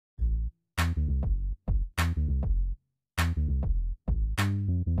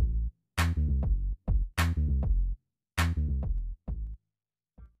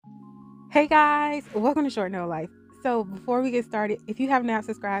Hey guys, welcome to Short Nail Life. So before we get started, if you have not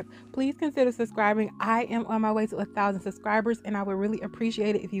subscribed, please consider subscribing. I am on my way to 1,000 subscribers and I would really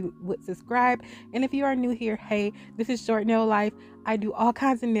appreciate it if you would subscribe. And if you are new here, hey, this is Short Nail Life. I do all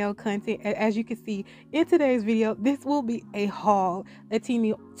kinds of nail content. And as you can see in today's video, this will be a haul, a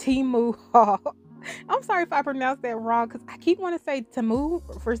Temu haul. I'm sorry if I pronounced that wrong because I keep wanting to say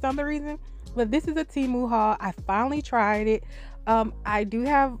Temu for some reason. But this is a Temu haul. I finally tried it. I do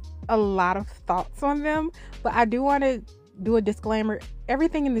have a lot of thoughts on them, but I do want to do a disclaimer.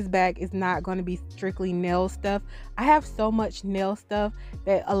 Everything in this bag is not going to be strictly nail stuff. I have so much nail stuff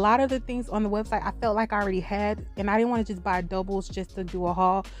that a lot of the things on the website I felt like I already had, and I didn't want to just buy doubles just to do a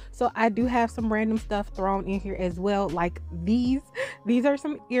haul. So I do have some random stuff thrown in here as well, like these. These are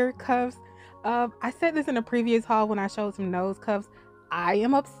some ear cuffs. I said this in a previous haul when I showed some nose cuffs. I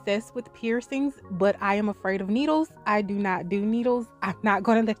am obsessed with piercings, but I am afraid of needles. I do not do needles. I'm not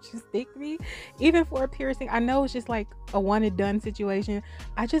going to let you stick me. Even for a piercing, I know it's just like a one and done situation.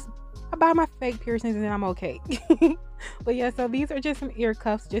 I buy my fake piercings and then I'm okay. But yeah, so these are just some ear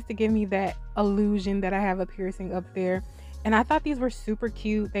cuffs just to give me that illusion that I have a piercing up there. And I thought these were super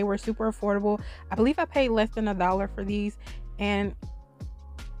cute. They were super affordable. I believe I paid less than $1 for these. And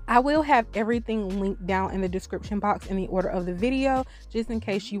I will have everything linked down in the description box in the order of the video, just in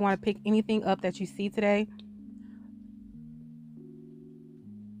case you want to pick anything up that you see today.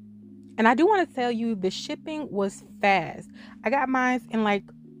 And I do want to tell you the shipping was fast. I got mine in like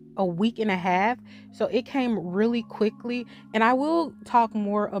a week and a half, so it came really quickly. And I will talk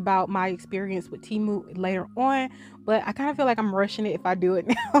more about my experience with Temu later on, but I kind of feel like I'm rushing it if I do it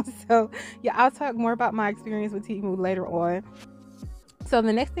now. So yeah, I'll talk more about my experience with Temu later on. So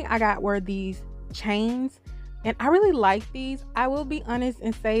the next thing I got were these chains, and I really like these. I will be honest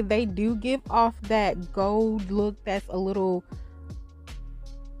and say they do give off that gold look that's a little,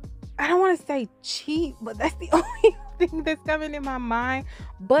 I don't want to say cheap, but that's the only thing that's coming in my mind.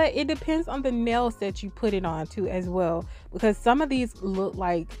 But it depends on the nail set you put it on too as well, because some of these look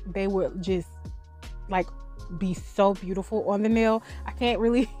like they would just like be so beautiful on the nail. I can't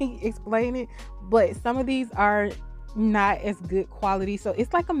really explain it, but some of these are not as good quality, so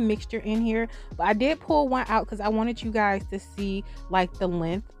it's like a mixture in here. But I did pull one out because I wanted you guys to see like the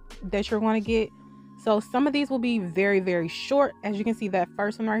length that you're going to get. So some of these will be very short. As you can see, that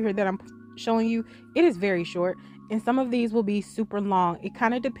first one right here that I'm showing you, it is very short, and some of these will be super long. It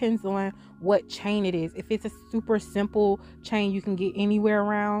kind of depends on what chain it is. If it's a super simple chain you can get anywhere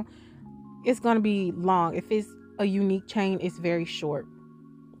around, it's going to be long. If it's a unique chain, it's very short.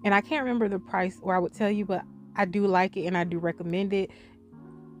 And I can't remember the price, or I would tell you, but I do like it and I do recommend it.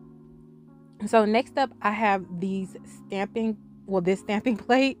 So next up, I have these this stamping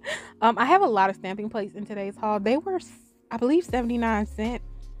plate. I have a lot of stamping plates in today's haul. They were, I believe, 79 cents.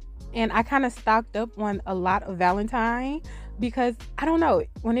 And I kind of stocked up on a lot of Valentine because I don't know,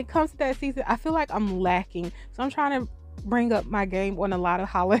 when it comes to that season, I feel like I'm lacking. So I'm trying to bring up my game on a lot of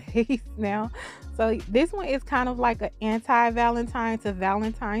holidays now. So this one is kind of like an anti-Valentine to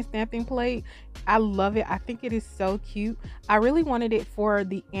Valentine stamping plate. I love it. I think it is so cute. I really wanted it for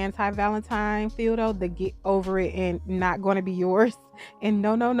the anti-Valentine feel though, the get over it and not going to be yours. And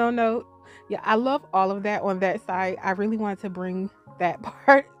no. Yeah, I love all of that on that side. I really wanted to bring that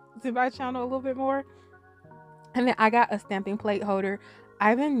part to my channel a little bit more. And then I got a stamping plate holder.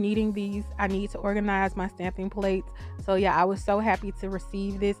 I've been needing these. I need to organize my stamping plates. So yeah, I was so happy to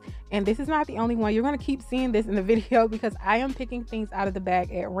receive this. And this is not the only one. You're going to keep seeing this in the video because I am picking things out of the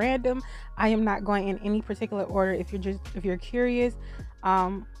bag at random. I am not going in any particular order. If you're curious,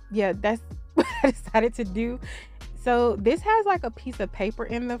 yeah, that's what I decided to do. So this has like a piece of paper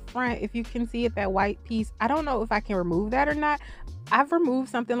in the front. If you can see it, that white piece. I don't know if I can remove that or not. I've removed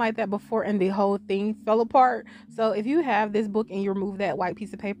something like that before and the whole thing fell apart. So if you have this book and you remove that white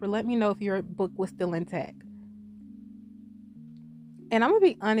piece of paper, let me know if your book was still intact. And I'm gonna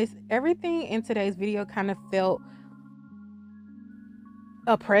be honest, everything in today's video kind of felt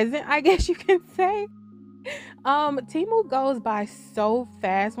a present, I guess you can say. Temu goes by so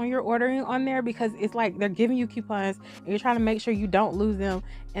fast when you're ordering on there because it's like they're giving you coupons and you're trying to make sure you don't lose them,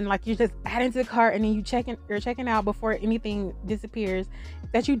 and like you're just adding to the cart and then you're checking out before anything disappears,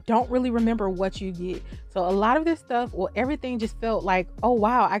 that you don't really remember what you get. So a lot of this stuff, well, everything just felt like, oh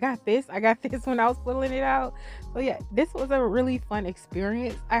wow, I got this when I was pulling it out. So yeah, this was a really fun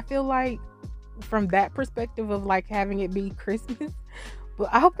experience. I feel like from that perspective of like having it be Christmas, but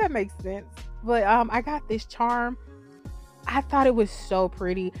I hope that makes sense. But I got this charm. I thought it was so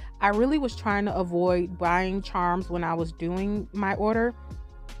pretty. I really was trying to avoid buying charms when I was doing my order.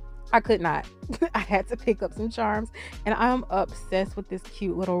 I could not. I had to pick up some charms, and I'm obsessed with this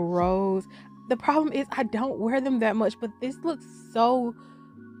cute little rose. The problem is I don't wear them that much, but this looks so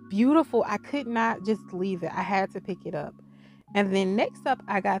beautiful. I could not just leave it. I had to pick it up. And then next up,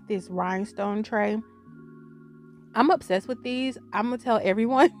 I got this rhinestone tray. I'm obsessed with these. I'm gonna tell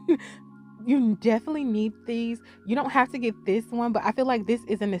everyone you definitely need these. You don't have to get this one, but I feel like this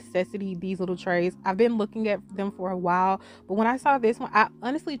is a necessity, these little trays. I've been looking at them for a while, but when I saw this one, I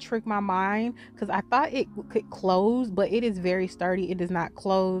honestly tricked my mind because I thought it could close, but it is very sturdy. It does not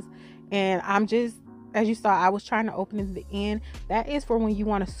close. And I'm just, as you saw, I was trying to open it to the end. That is for when you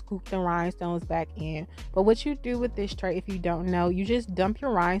want to scoop the rhinestones back in. But what you do with this tray, if you don't know, you just dump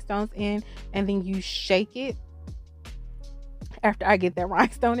your rhinestones in and then you shake it. After I get that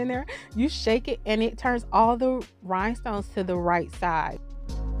rhinestone in there, you shake it and it turns all the rhinestones to the right side.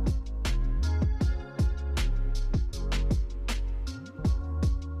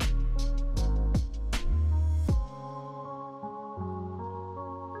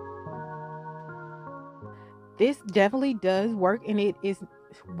 This definitely does work, and it is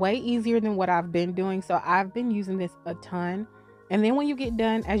way easier than what I've been doing. So I've been using this a ton. And then when you get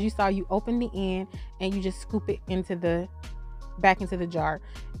done, as you saw, you open the end and you just scoop it into the back into the jar.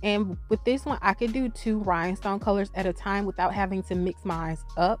 And with this one, I could do 2 rhinestone colors at a time without having to mix mine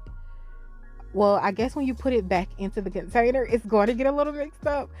up. Well, I guess when you put it back into the container, it's going to get a little mixed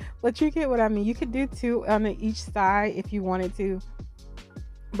up, but you get what I mean. You could do 2 on each side if you wanted to.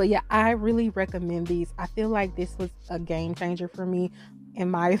 But yeah, I really recommend these. I feel like this was a game changer for me,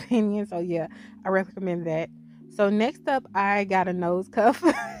 in my opinion. So yeah, I recommend that. So next up, I got a nose cuff.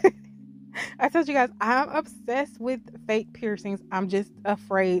 I told you guys, I'm obsessed with fake piercings. I'm just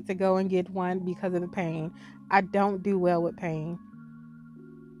afraid to go and get one because of the pain. I don't do well with pain.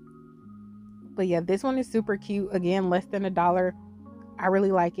 But yeah, this one is super cute. Again, less than $1. I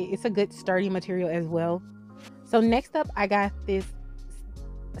really like it. It's a good sturdy material as well. So next up, I got this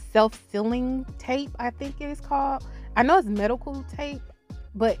self-sealing tape, I think it is called. I know it's medical tape,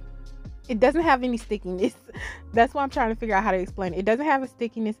 but it doesn't have any stickiness. That's why I'm trying to figure out how to explain it. It doesn't have a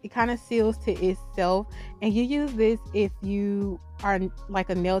stickiness. It kind of seals to itself, and you use this if you are like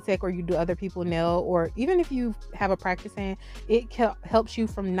a nail tech or you do other people's nail, or even if you have a practice hand. It helps you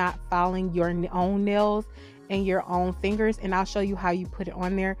from not filing your own nails and your own fingers. And I'll show you how you put it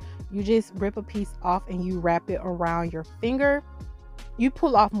on there. You just rip a piece off and you wrap it around your finger. You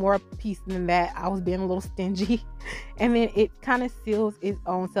pull off more piece than that. I was being a little stingy. And then it kind of seals its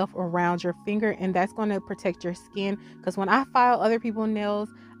own self around your finger, and that's going to protect your skin. Because when I file other people's nails,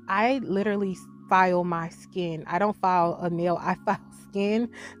 I literally file my skin. I don't file a nail, I file skin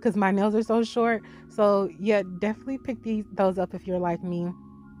because my nails are so short. So yeah, definitely pick those up if you're like me.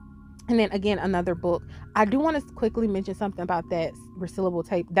 And then again, another book. I do want to quickly mention something about that resealable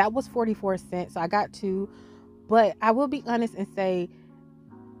tape. That was 44 cents. So I got 2. But I will be honest and say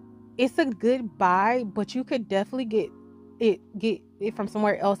it's a good buy, but you could definitely get it from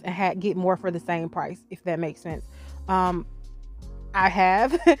somewhere else and get more for the same price, if that makes sense. I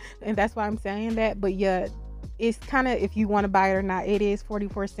have, and that's why I'm saying that. But yeah, it's kind of, if you want to buy it or not, it is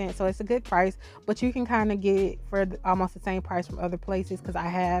 44 cents, so it's a good price, but you can kind of get it for almost the same price from other places, because I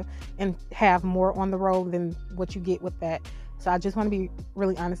have more on the road than what you get with that. So I just want to be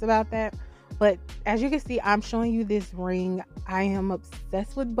really honest about that. But as you can see, I'm showing you this ring. I am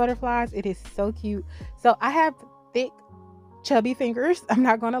obsessed with butterflies. It is so cute. So I have thick, chubby fingers, I'm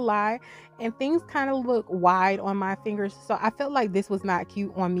not gonna lie, and things kind of look wide on my fingers. So I felt like this was not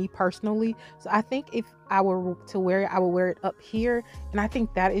cute on me personally. So I think if I were to wear it, I would wear it up here. And I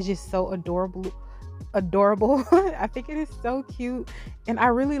think that is just so adorable. I think it is so cute, and I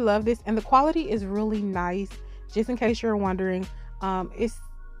really love this. And the quality is really nice. Just in case you're wondering, it's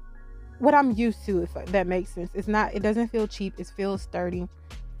what I'm used to, if that makes sense. It doesn't feel cheap, it feels sturdy.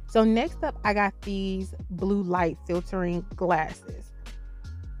 So next up, I got these blue light filtering glasses.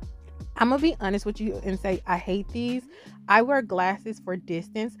 I'm gonna be honest with you and say I hate these. I wear glasses for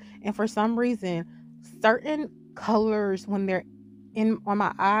distance, and for some reason, certain colors, when they're on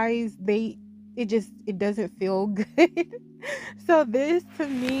my eyes, it doesn't feel good. So this, to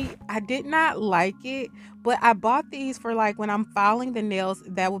me, I did not like it, but I bought these for like when I'm filing the nails,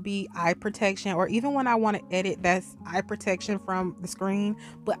 that would be eye protection, or even when I want to edit, that's eye protection from the screen.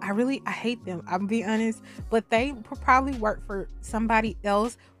 But I hate them, I'm being honest. But they probably work for somebody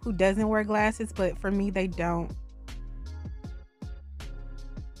else who doesn't wear glasses, but for me, they don't.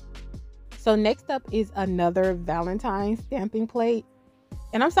 So next up is another Valentine's stamping plate.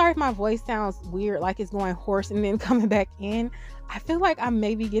 And I'm sorry if my voice sounds weird, like it's going hoarse and then coming back in. I feel like I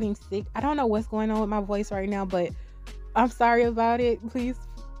may be getting sick. I don't know what's going on with my voice right now, but I'm sorry about it. Please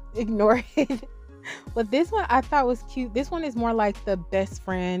ignore it. But this one I thought was cute. This one is more like the best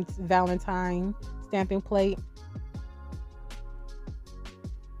friend's Valentine stamping plate.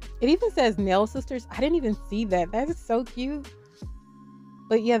 It even says Nail Sisters. I didn't even see that. That is so cute.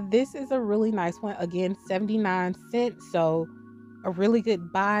 But yeah, this is a really nice one. Again, 79 cents. So a really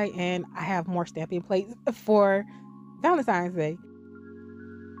good buy. And I have more stamping plates for Valentine's Day.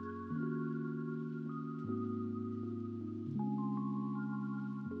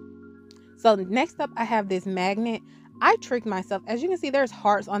 So next up, I have this magnet. I tricked myself. As you can see, there's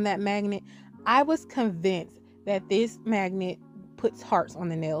hearts on that magnet. I was convinced that this magnet puts hearts on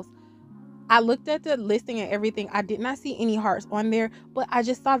the nails. I looked at the listing and everything. I did not see any hearts on there, but I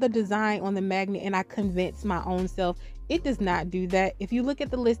just saw the design on the magnet and I convinced my own self it does not do that. If you look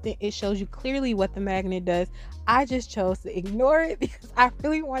at the listing, it shows you clearly what the magnet does. I just chose to ignore it because I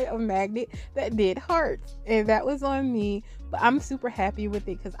really wanted a magnet that did hearts, and that was on me. But I'm super happy with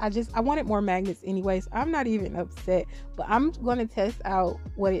it because I wanted more magnets anyways. I'm not even upset, but I'm going to test out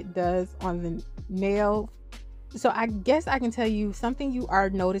what it does on the nail. So I guess I can tell you something you are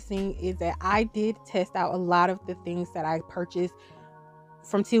noticing is that I did test out a lot of the things that I purchased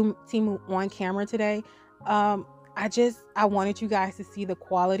from Temu on camera today. I wanted you guys to see the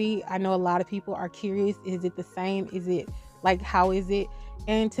quality. I know a lot of people are curious. Is it the same? Is it like, how is it?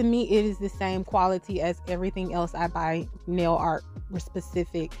 And to me, it is the same quality as everything else I buy nail art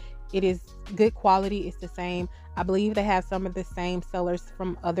specific. It is good quality. It's the same. I believe they have some of the same sellers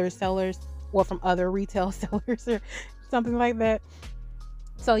from other sellers, or from other retail sellers or something like that.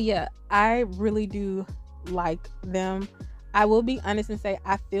 So yeah, I really do like them. I will be honest and say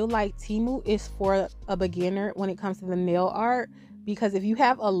I feel like Temu is for a beginner when it comes to the nail art, because if you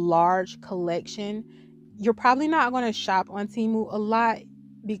have a large collection, you're probably not going to shop on Temu a lot,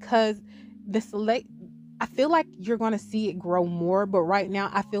 because I feel like you're going to see it grow more. But right now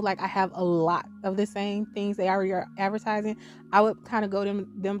I feel like I have a lot of the same things they already are advertising. I would kind of go to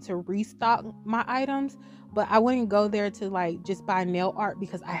them to restock my items, but I wouldn't go there to like just buy nail art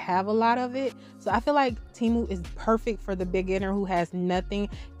because I have a lot of it. So I feel like Temu is perfect for the beginner who has nothing.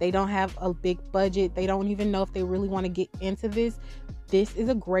 They don't have a big budget. They don't even know if they really want to get into this. This is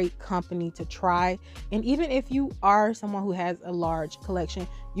a great company to try. And even if you are someone who has a large collection,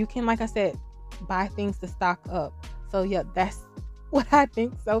 you can, like I said, buy things to stock up. So yeah, that's what I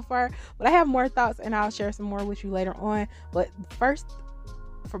think so far. But I have more thoughts and I'll share some more with you later on. But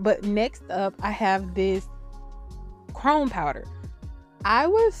next up, I have this chrome powder. I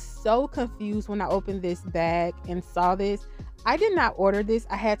was so confused when I opened this bag and saw this. I did not order this.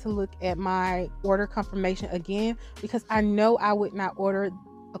 I had to look at my order confirmation again because I know I would not order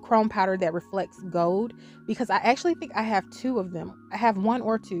a chrome powder that reflects gold, because I actually think I have two of them. I have one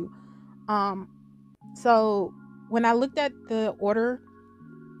or two. So when I looked at the order,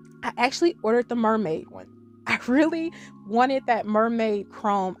 I actually ordered the mermaid one. I really wanted that mermaid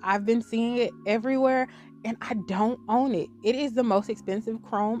chrome. I've been seeing it everywhere and I don't own it. It is the most expensive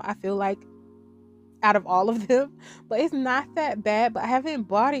chrome, I feel like, out of all of them, but it's not that bad. But I haven't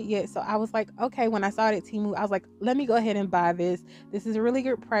bought it yet, so I was like, okay, when I saw it at Temu, I was like, let me go ahead and buy this. This is a really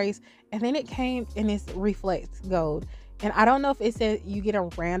good price. And then it came and it's reflects gold, and I don't know if it said you get a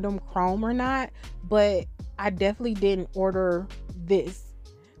random chrome or not, but I definitely didn't order this.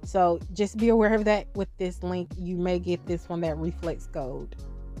 So just be aware of that. With this link, you may get this one that reflects gold.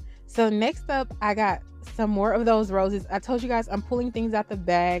 So next up, I got some more of those roses. I told you guys I'm pulling things out the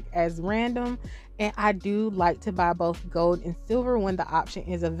bag as random, and I do like to buy both gold and silver when the option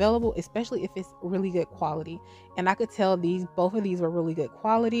is available, especially if it's really good quality. And I could tell both of these were really good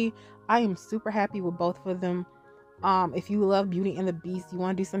quality. I am super happy with both of them. If you love Beauty and the Beast, you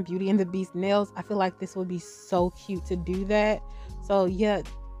want to do some Beauty and the Beast nails, I feel like this would be so cute to do that. So yeah,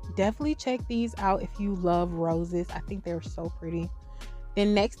 definitely check these out if you love roses. I think they're so pretty.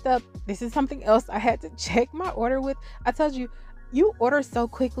 Then next up, this is something else I had to check my order with. I told you, you order so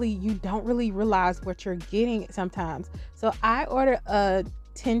quickly, you don't really realize what you're getting sometimes. So I ordered a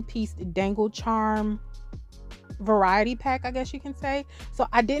 10-piece dangle charm variety pack, I guess you can say. So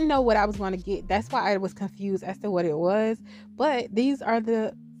I didn't know what I was going to get. That's why I was confused as to what it was. But these are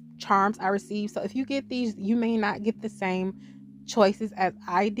the charms I received. So if you get these, you may not get the same choices as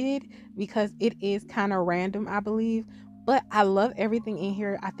I did, because it is kind of random, I believe. But I love everything in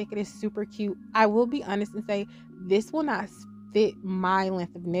here. I think it is super cute. I will be honest and say this will not fit my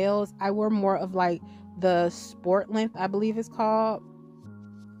length of nails. I wear more of like the sport length, I believe it's called.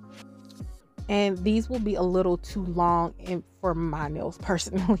 And these will be a little too long for my nails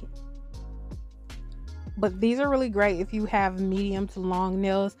personally. But these are really great if you have medium to long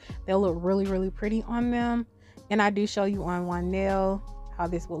nails. They'll look really, really pretty on them. And I do show you on one nail. how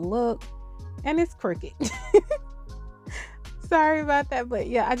this will look. And it's crooked. Sorry about that, but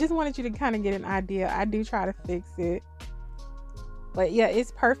yeah, I just wanted you to kind of get an idea. I do try to fix it. But yeah,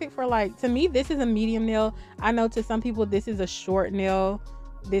 it's perfect for, like, to me, this is a medium nail. I know to some people this is a short nail,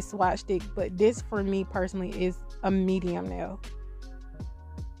 this swatch stick, but this for me personally is a medium nail.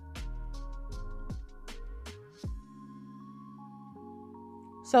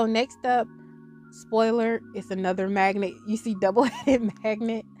 So next up, spoiler, it's another magnet. You see double-headed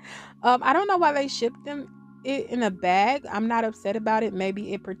magnet. I don't know why they shipped them it in a bag. I'm not upset about it.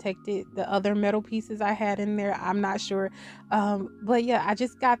 Maybe it protected the other metal pieces I had in there. I'm not sure. But yeah, I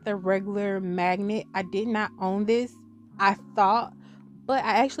just got the regular magnet. I did not own this, I thought, but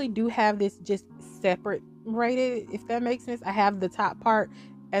I actually do have this just separate rated, if that makes sense. I have the top part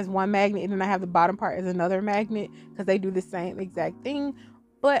as one magnet, and then I have the bottom part as another magnet, because they do the same exact thing.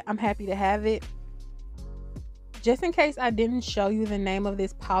 But I'm happy to have it. Just in case I didn't show you the name of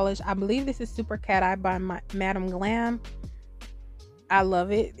this polish, I believe this is Super Cat Eye by Madam Glam. I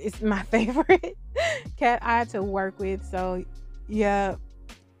love it. It's my favorite cat eye to work with. So yeah,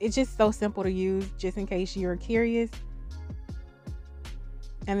 it's just so simple to use, just in case you're curious.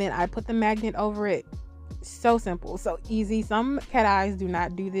 And then I put the magnet over it. So simple, so easy. Some cat eyes do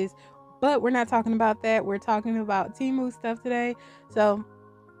not do this, but we're not talking about that. We're talking about Temu stuff today. So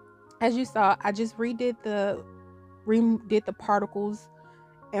as you saw, I just redid the particles,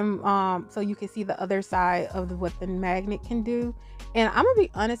 and so you can see the other side of what the magnet can do. And I'm gonna be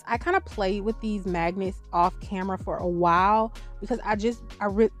honest, I kind of played with these magnets off camera for a while, because I've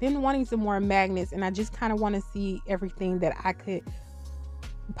been wanting some more magnets, and I just kind of want to see everything that I could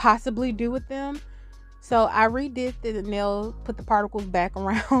possibly do with them. So I redid the nail, put the particles back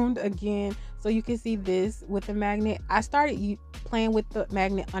around again, so you can see this with the magnet. I started playing with the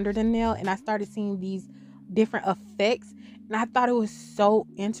magnet under the nail, and I started seeing these different effects, and I thought it was so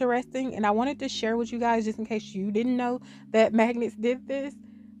interesting, and I wanted to share with you guys, just in case you didn't know that magnets did this.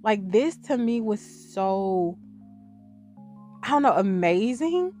 Like, this to me was so, I don't know,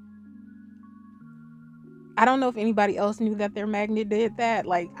 amazing. I don't know if anybody else knew that their magnet did that.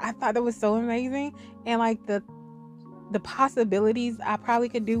 Like, I thought it was so amazing, and like the possibilities I probably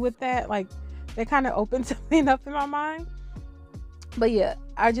could do with that, like, that kind of opened something up in my mind. But yeah,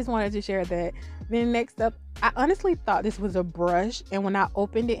 I just wanted to share that. Then next up, I honestly thought this was a brush, and when I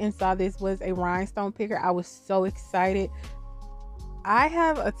opened it and saw this was a rhinestone picker, I was so excited. I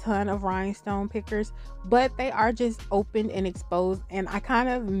have a ton of rhinestone pickers, but they are just open and exposed, and I kind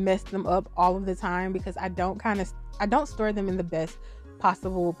of mess them up all of the time, because I don't store them in the best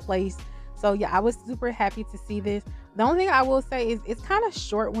possible place. So yeah, I was super happy to see this. The only thing I will say is it's kind of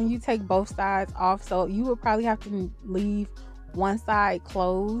short when you take both sides off, so you would probably have to leave one side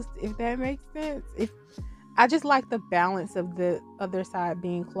closed, if that makes sense. I just like the balance of the other side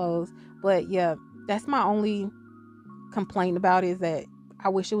being closed. But yeah, that's my only complaint about it, is that I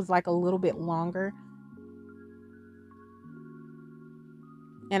wish it was like a little bit longer.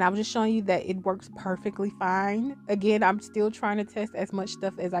 And I'm just showing you that it works perfectly fine. Again, I'm still trying to test as much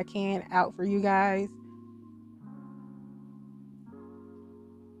stuff as I can out for you guys.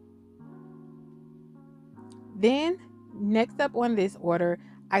 Then next up on this order,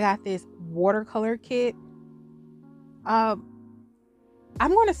 I got this watercolor kit. I'm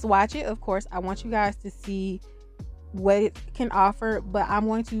going to swatch it, of course. I want you guys to see what it can offer, but I'm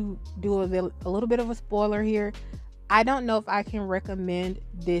going to do a little bit of a spoiler here. I don't know if I can recommend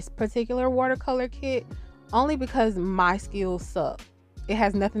this particular watercolor kit, only because my skills suck. It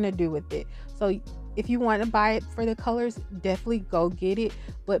has nothing to do with it. So if you want to buy it for the colors, definitely go get it,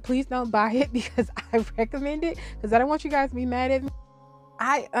 but please don't buy it because I recommend it, because I don't want you guys to be mad at me.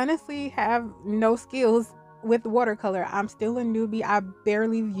 I honestly have no skills with watercolor. I'm still a newbie. I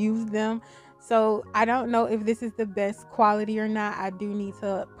barely use them. So I don't know if this is the best quality or not. I do need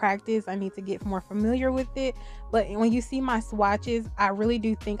to practice. I need to get more familiar with it. But when you see my swatches, I really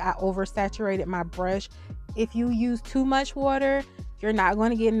do think I oversaturated my brush. If you use too much water, you're not going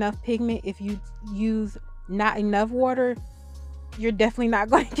to get enough pigment. If you use not enough water, you're definitely not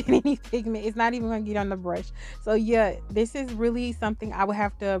going to get any pigment. It's not even going to get on the brush. So yeah, this is really something I would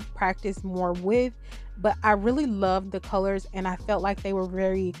have to practice more with. But I really loved the colors, and I felt like they were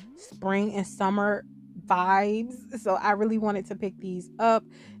very spring and summer vibes. So I really wanted to pick these up.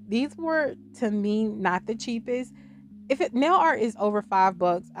 These were, to me, not the cheapest. Nail art is over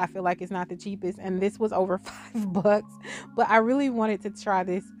 $5, I feel like it's not the cheapest, and this was over $5. But I really wanted to try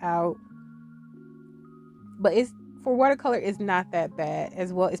this out. But for watercolor, it's not that bad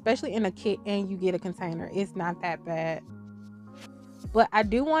as well, especially in a kit and you get a container. It's not that bad. But I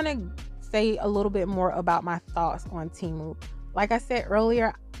do want to say a little bit more about my thoughts on Temu. Like I said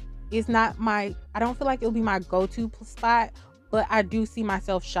earlier, it's not my, I don't feel like it'll be my go-to spot, but I do see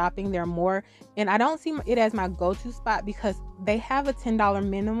myself shopping there more. And I don't see it as my go-to spot because they have a $10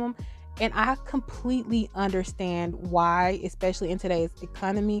 minimum. And I completely understand why, especially in today's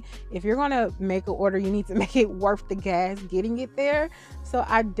economy. If you're going to make an order, you need to make it worth the gas getting it there. So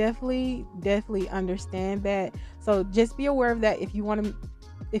I definitely understand that. So just be aware of that. If you want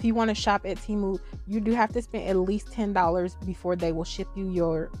to shop at Temu, you do have to spend at least $10 before they will ship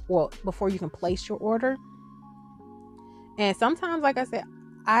you before you can place your order. And sometimes, like I said,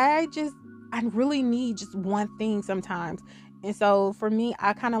 I really need just one thing sometimes. And so for me,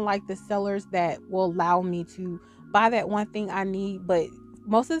 I kind of like the sellers that will allow me to buy that one thing I need. But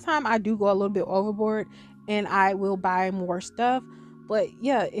most of the time I do go a little bit overboard and I will buy more stuff. But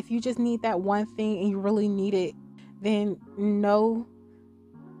yeah, if you just need that one thing and you really need it, then no,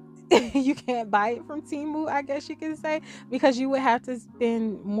 you can't buy it from Temu, I guess you can say, because you would have to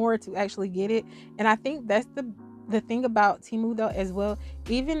spend more to actually get it. And I think that's the thing about Temu though as well.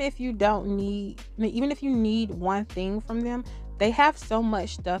 Even if you need one thing from them, they have so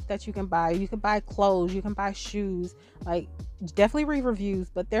much stuff that you can buy. You can buy clothes, you can buy shoes, like definitely read reviews,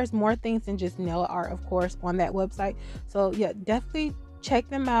 but there's more things than just nail art, of course, on that website. So yeah, definitely check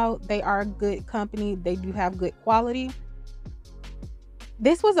them out. They are a good company. They do have good quality.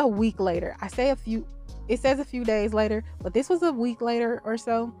 This was a week later. It says a few days later, but this was a week later or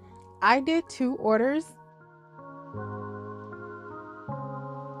so. I did 2 orders.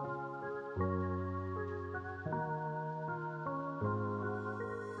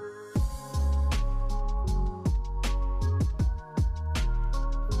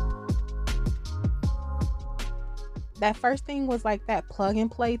 That first thing was like that plug and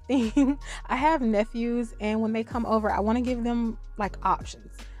play thing. I have nephews, and when they come over, I want to give them like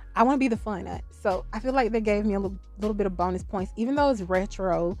options. I want to be the fun nut. So I feel like they gave me a little bit of bonus points, even though it's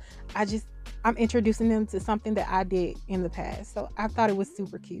retro. I'm introducing them to something that I did in the past. So I thought it was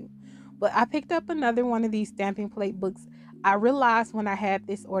super cute. But I picked up another one of these stamping plate books. I realized when I had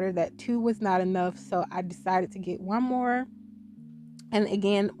this order that 2 was not enough. So I decided to get one more. And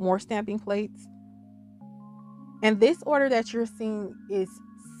again, more stamping plates. And this order that you're seeing is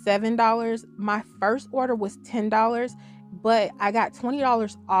 $7. My first order was $10, but I got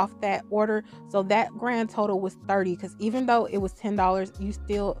 $20 off that order. So that grand total was $30, because even though it was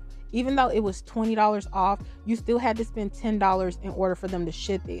 $10, even though it was $20 off, you still had to spend $10 in order for them to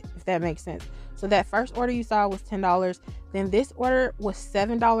ship it, if that makes sense. So that first order you saw was $10. Then this order was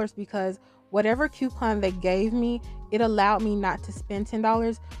 $7 because whatever coupon they gave me, it allowed me not to spend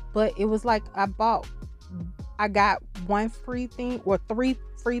 $10, but it was like I got one free thing or 3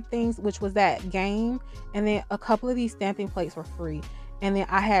 free things, which was that game, and then a couple of these stamping plates were free. And then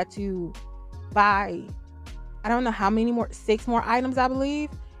I had to buy, I don't know how many more, 6 more items, I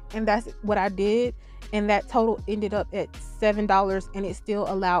believe. And that's what I did. And that total ended up at $7, and it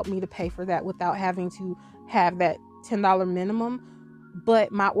still allowed me to pay for that without having to have that $10 minimum.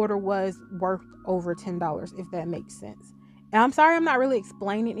 But my order was worth over $10, if that makes sense. And I'm sorry I'm not really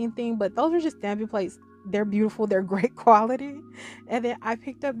explaining anything, but those are just stamping plates. They're beautiful. They're great quality. And then I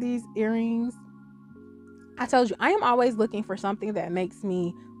picked up these earrings. I told you, I am always looking for something that makes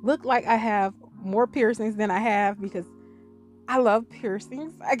me look like I have more piercings than I have, because I love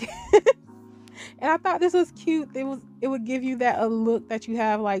piercings, I guess. And I thought this was cute. It would give you that a look that you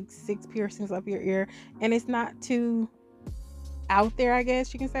have like 6 piercings up your ear, and it's not too out there, I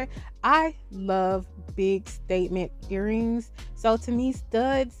guess you can say. I love big statement earrings. So to me,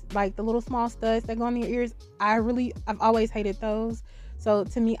 studs, like the little small studs that go on your ears, I've always hated those. So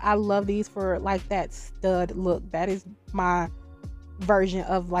to me, I love these for like that stud look. That is my version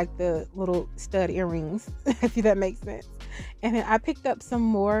of like the little stud earrings, if that makes sense. And then I picked up some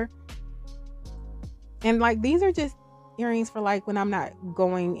more, and like these are just earrings for like when I'm not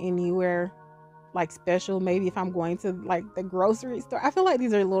going anywhere like special. Maybe if I'm going to like the grocery store, I feel like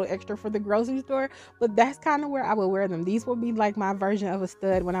these are a little extra for the grocery store, but that's kind of where I would wear them. These will be like my version of a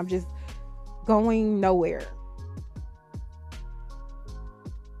stud when I'm just going nowhere.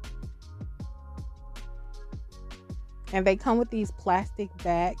 And they come with these plastic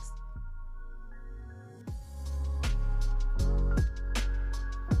bags.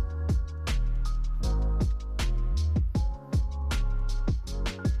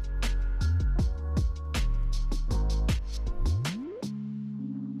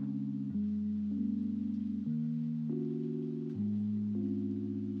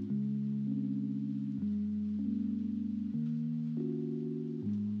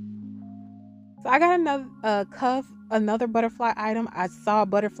 So I got another cuff, another butterfly item. I saw a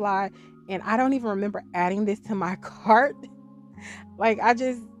butterfly, and I don't even remember adding this to my cart. Like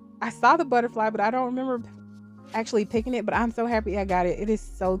I saw the butterfly, but I don't remember actually picking it, but I'm so happy I got it. It is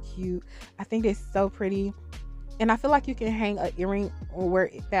so cute. I think it's so pretty. And I feel like you can hang an earring where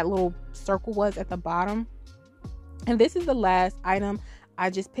that little circle was at the bottom. And this is the last item. I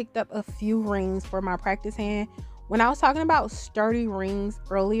just picked up a few rings for my practice hand. When I was talking about sturdy rings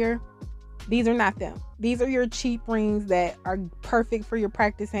earlier, these are not them. These are your cheap rings that are perfect for your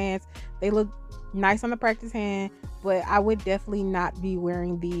practice hands. They look nice on the practice hand, but I would definitely not be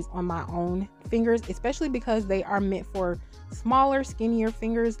wearing these on my own fingers, especially because they are meant for smaller, skinnier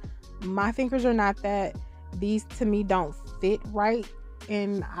fingers. My fingers are not that. These to me don't fit right,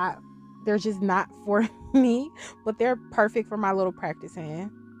 and they're just not for me, but they're perfect for my little practice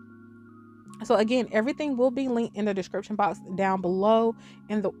hand. So again, everything will be linked in the description box down below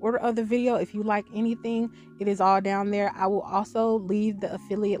in the order of the video. If you like anything, it is all down there. I will also leave the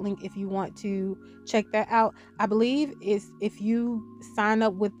affiliate link if you want to check that out. I believe is if you sign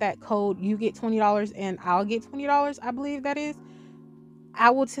up with that code, you get $20 and I'll get $20. I believe that is. I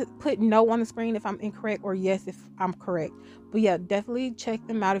will put no on the screen if I'm incorrect, or yes if I'm correct. But yeah, definitely check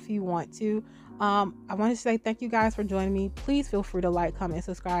them out if you want to. I want to say thank you guys for joining me. Please feel free to like, comment, and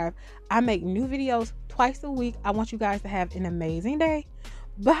subscribe. I make new videos twice a week. I want you guys to have an amazing day.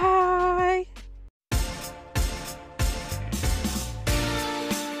 Bye.